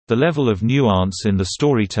The level of nuance in the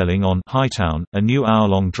storytelling on Hightown, a new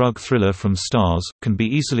hour-long drug thriller from Starz, can be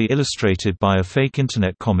easily illustrated by a fake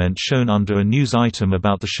internet comment shown under a news item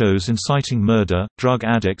about the show's inciting murder. Drug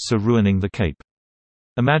addicts are ruining the Cape.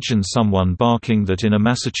 Imagine someone barking that in a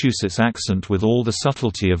Massachusetts accent with all the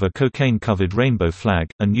subtlety of a cocaine-covered rainbow flag,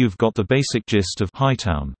 and you've got the basic gist of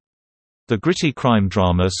Hightown. The gritty crime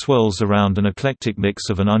drama swirls around an eclectic mix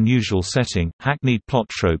of an unusual setting, hackneyed plot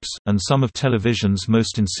tropes, and some of television's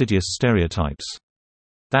most insidious stereotypes.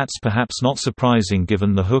 That's perhaps not surprising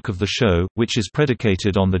given the hook of the show, which is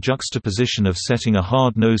predicated on the juxtaposition of setting a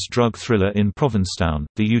hard-nosed drug thriller in Provincetown,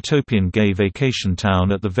 the utopian gay vacation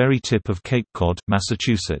town at the very tip of Cape Cod,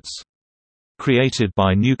 Massachusetts. Created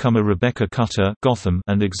by newcomer Rebecca Cutter, Gotham,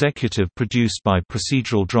 and executive produced by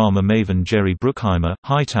procedural drama maven Jerry Bruckheimer,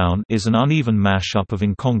 Hightown is an uneven mash-up of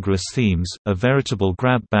incongruous themes, a veritable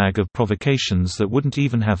grab bag of provocations that wouldn't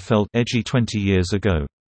even have felt edgy 20 years ago.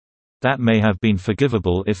 That may have been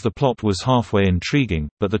forgivable if the plot was halfway intriguing,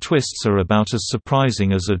 but the twists are about as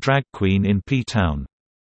surprising as a drag queen in P-Town.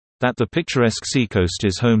 That the picturesque seacoast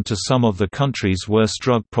is home to some of the country's worst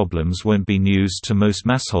drug problems won't be news to most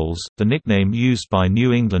massholes, the nickname used by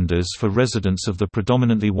New Englanders for residents of the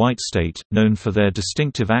predominantly white state, known for their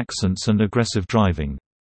distinctive accents and aggressive driving.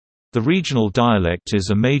 The regional dialect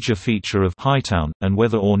is a major feature of Hightown, and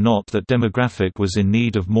whether or not that demographic was in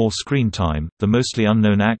need of more screen time, the mostly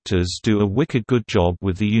unknown actors do a wicked good job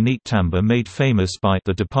with the unique timbre made famous by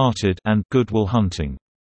The Departed and Good Will Hunting.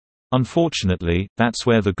 Unfortunately, that's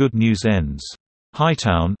where the good news ends.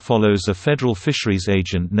 Hightown follows a federal fisheries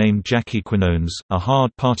agent named Jackie Quinones, a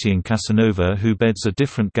hard-partying Casanova who beds a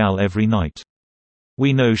different gal every night.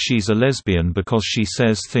 We know she's a lesbian because she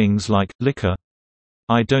says things like, liquor,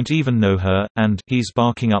 I don't even know her, and he's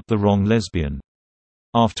barking up the wrong lesbian.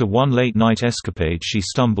 After one late-night escapade she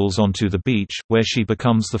stumbles onto the beach, where she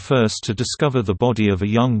becomes the first to discover the body of a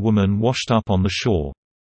young woman washed up on the shore.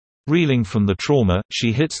 Reeling from the trauma,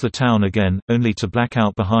 she hits the town again, only to black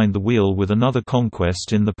out behind the wheel with another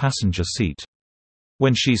conquest in the passenger seat.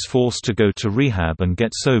 When she's forced to go to rehab and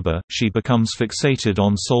get sober, she becomes fixated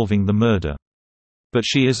on solving the murder. But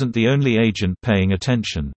she isn't the only agent paying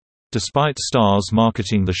attention. Despite Starz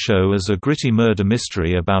marketing the show as a gritty murder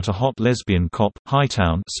mystery about a hot lesbian cop,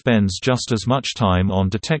 Hightown spends just as much time on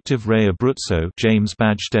Detective Ray Abruzzo, James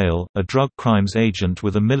Badge Dale, a drug crimes agent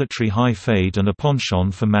with a military high fade and a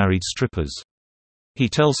penchant for married strippers. He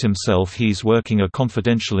tells himself he's working a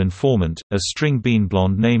confidential informant, a string bean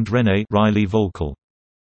blonde named Renee Riley Volkel.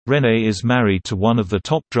 Renee is married to one of the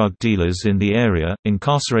top drug dealers in the area,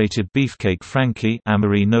 incarcerated beefcake Frankie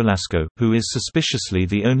Amory Nolasco, who is suspiciously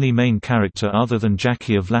the only main character other than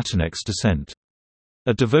Jackie of Latinx descent.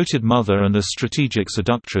 A devoted mother and a strategic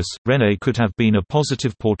seductress, Renee could have been a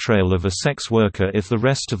positive portrayal of a sex worker if the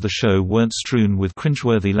rest of the show weren't strewn with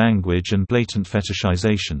cringeworthy language and blatant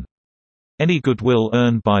fetishization. Any goodwill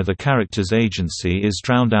earned by the character's agency is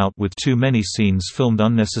drowned out with too many scenes filmed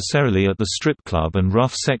unnecessarily at the strip club and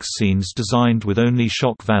rough sex scenes designed with only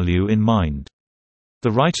shock value in mind. The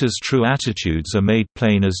writer's true attitudes are made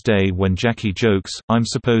plain as day when Jackie jokes, "I'm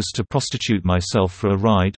supposed to prostitute myself for a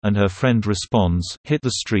ride," and her friend responds, "Hit the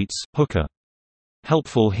streets, hooker."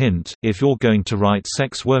 Helpful hint, if you're going to write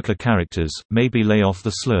sex worker characters, maybe lay off the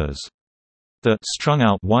slurs. The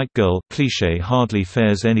strung-out white girl cliché hardly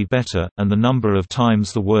fares any better, and the number of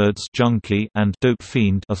times the words junkie and dope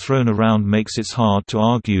fiend are thrown around makes it hard to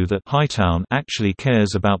argue that Hightown actually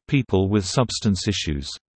cares about people with substance issues.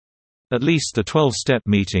 At least the 12-step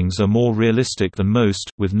meetings are more realistic than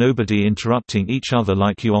most, with nobody interrupting each other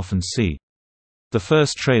like you often see. The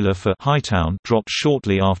first trailer for Hightown dropped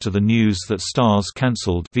shortly after the news that Starz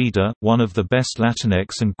cancelled Vida, one of the best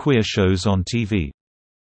Latinx and queer shows on TV.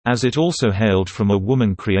 As it also hailed from a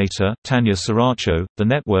woman creator, Tanya Saracho, the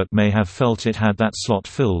network may have felt it had that slot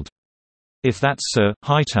filled. If that's so,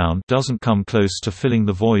 Hightown doesn't come close to filling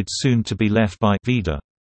the void soon to be left by Vida.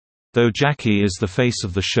 Though Jackie is the face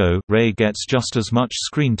of the show, Ray gets just as much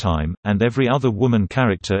screen time, and every other woman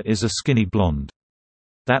character is a skinny blonde.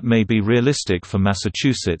 That may be realistic for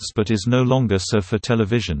Massachusetts but is no longer so for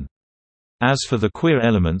television. As for the queer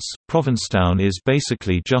elements, Provincetown is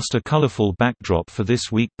basically just a colorful backdrop for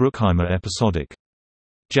this week Bruckheimer episodic.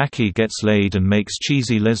 Jackie gets laid and makes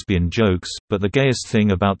cheesy lesbian jokes, but the gayest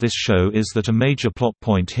thing about this show is that a major plot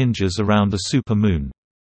point hinges around a super moon.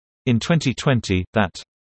 In 2020, that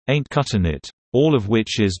ain't cuttin' it. All of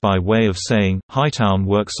which is by way of saying, Hightown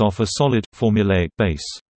works off a solid, formulaic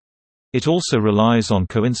base. It also relies on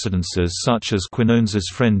coincidences such as Quinones's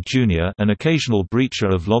friend Junior, an occasional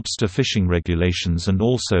breacher of lobster fishing regulations, and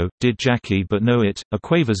also, did Jackie but know it, a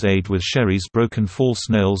Quaver's aide with Sherry's broken false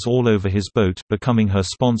nails all over his boat, becoming her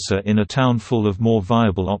sponsor in a town full of more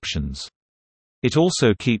viable options. It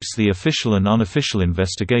also keeps the official and unofficial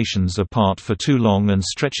investigations apart for too long and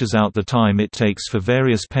stretches out the time it takes for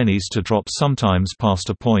various pennies to drop, sometimes past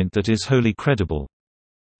a point that is wholly credible.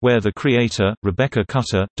 Where the creator, Rebecca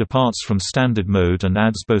Cutter, departs from standard mode and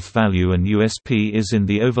adds both value and USP is in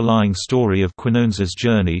the overlying story of Quinones's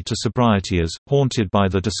journey to sobriety as, haunted by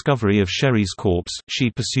the discovery of Sherry's corpse, she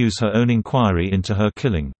pursues her own inquiry into her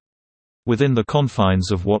killing. Within the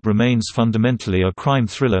confines of what remains fundamentally a crime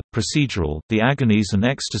thriller, procedural, the agonies and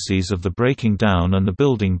ecstasies of the breaking down and the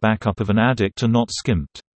building back up of an addict are not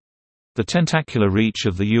skimped. The tentacular reach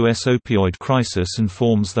of the U.S. opioid crisis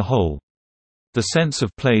informs the whole. The sense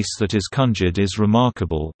of place that is conjured is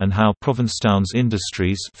remarkable, and how Provincetown's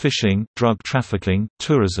industries fishing, drug trafficking,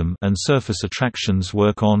 tourism, and surface attractions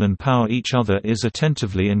work on and power each other is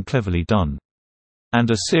attentively and cleverly done. And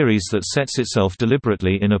a series that sets itself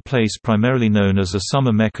deliberately in a place primarily known as a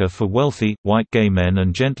summer mecca for wealthy, white gay men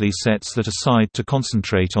and gently sets that aside to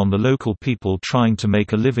concentrate on the local people trying to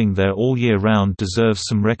make a living there all year round deserves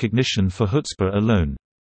some recognition for chutzpah alone.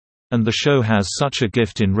 And the show has such a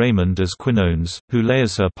gift in Raymond as Quinones, who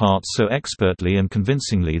layers her parts so expertly and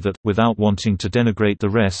convincingly that, without wanting to denigrate the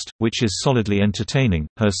rest, which is solidly entertaining,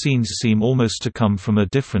 her scenes seem almost to come from a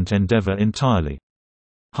different endeavor entirely.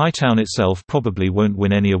 Hightown itself probably won't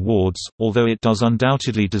win any awards, although it does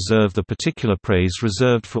undoubtedly deserve the particular praise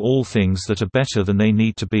reserved for all things that are better than they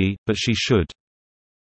need to be, but she should.